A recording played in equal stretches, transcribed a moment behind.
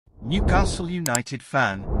Newcastle United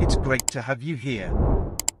fan, it's great to have you here.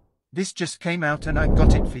 This just came out and I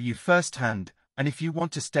got it for you firsthand, and if you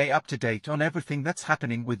want to stay up to date on everything that's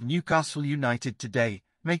happening with Newcastle United today,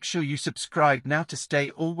 make sure you subscribe now to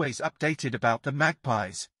stay always updated about the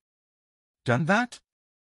Magpies. Done that?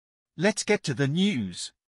 Let's get to the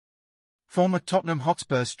news. Former Tottenham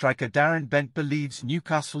Hotspur striker Darren Bent believes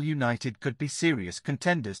Newcastle United could be serious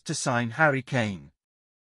contenders to sign Harry Kane.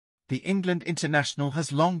 The England international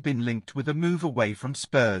has long been linked with a move away from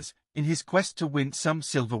Spurs, in his quest to win some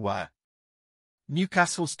silverware.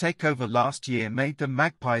 Newcastle's takeover last year made the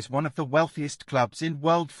Magpies one of the wealthiest clubs in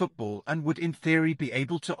world football and would in theory be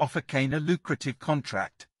able to offer Kane a lucrative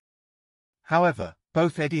contract. However,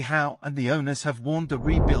 both Eddie Howe and the owners have warned the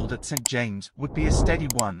rebuild at St James would be a steady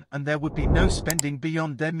one and there would be no spending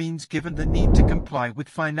beyond their means given the need to comply with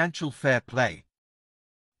financial fair play.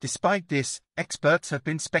 Despite this, experts have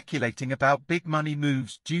been speculating about big money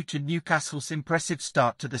moves due to Newcastle's impressive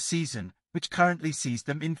start to the season, which currently sees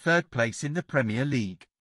them in third place in the Premier League.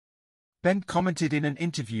 Ben commented in an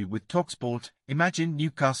interview with TalkSport, "Imagine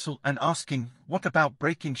Newcastle," and asking, "What about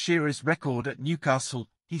breaking Shearer's record at Newcastle?"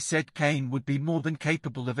 He said Kane would be more than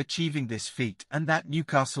capable of achieving this feat and that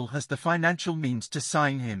Newcastle has the financial means to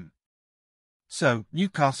sign him. So,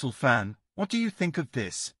 Newcastle fan, what do you think of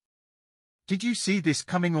this? Did you see this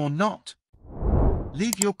coming or not?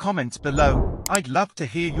 Leave your comments below, I'd love to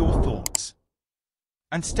hear your thoughts.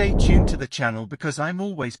 And stay tuned to the channel because I'm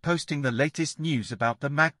always posting the latest news about the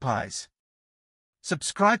Magpies.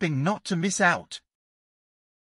 Subscribing not to miss out.